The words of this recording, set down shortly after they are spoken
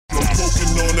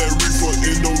reefer,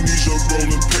 Indonesia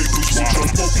rolling papers with your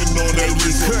smoking on that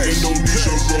reefer,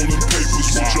 Indonesia rolling papers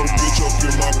with your bitch up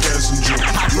in my passenger.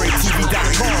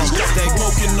 HiGradeTV.com. They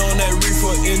smoking on that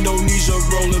reefer, Indonesia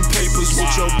rolling papers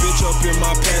with your bitch up in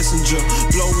my passenger.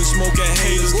 Blowing smoke at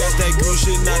haters, got that good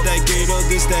shit, not that gator.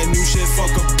 This that new shit,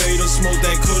 fuck a beta, smoke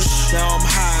that Kush. Now I'm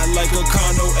high like a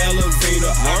condo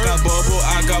elevator. I got bubble,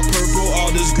 I got purple,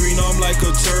 all this green, I'm like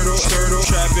a turtle.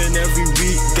 Trapping every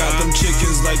week, got them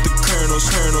chickens like the kernels.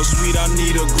 Sweet, I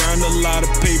need a grind, a lot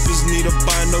of papers, need a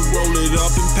binder, roll it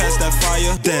up and pass that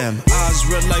fire. Damn, eyes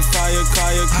red like fire,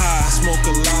 kayak high. Smoke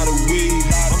a lot of weed,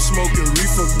 I'm smoking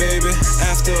reefer, baby.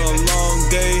 After a long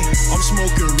day, I'm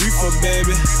smoking reefer,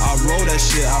 baby. I roll that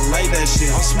shit, I like that shit.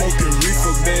 I'm smoking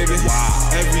reefer, baby.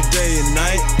 Wow. Every day and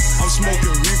night, I'm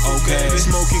smoking reefer, baby.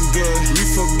 Smoking good,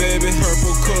 reefer, baby.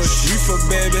 Purple Kush, reefer,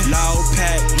 baby. Loud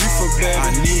pack, reefer, baby. I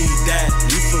need that,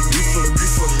 reefer, reefer,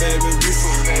 reefer, baby.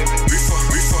 Reefer, baby. Reefer,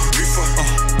 reefer, reefer,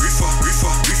 reefer,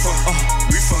 reefer, reefer,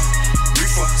 reefer, reefer.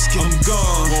 I'm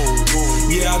gone.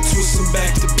 Yeah, I twist them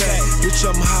back to back. Bitch,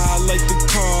 I'm high like the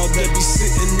car that be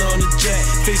sitting on a jack.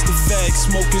 Face the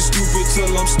facts, smoking stupid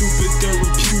till I'm stupid.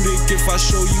 Therapeutic if I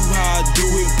show you how I do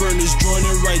it. Burn this joint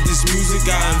and write this music.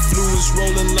 I influence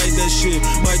rolling like that shit.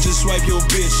 Might just swipe your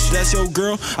bitch. That's your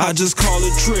girl? I just call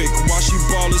it trick. Watch she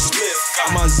ball a split.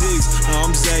 Got my zigs, now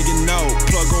I'm zagging out.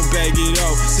 Plug on, bag it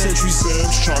out. Century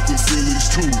Sam's, chocolate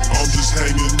Phillies too. I'm just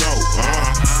hanging out.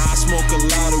 I smoke a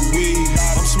lot of weed.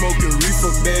 I'm smoking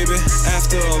reefer, baby.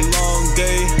 After a long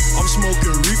day, I'm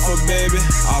smoking reefer, baby.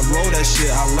 I roll that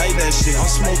shit, I like that shit. I'm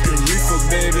smoking reefer,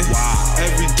 baby. Wow.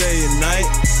 Every day and night,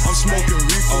 I'm smoking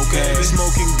reefer, baby.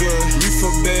 Smoking good,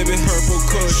 reefer, baby. Purple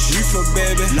Kush, reefer,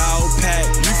 baby. Loud pack,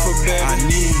 reefer, baby. I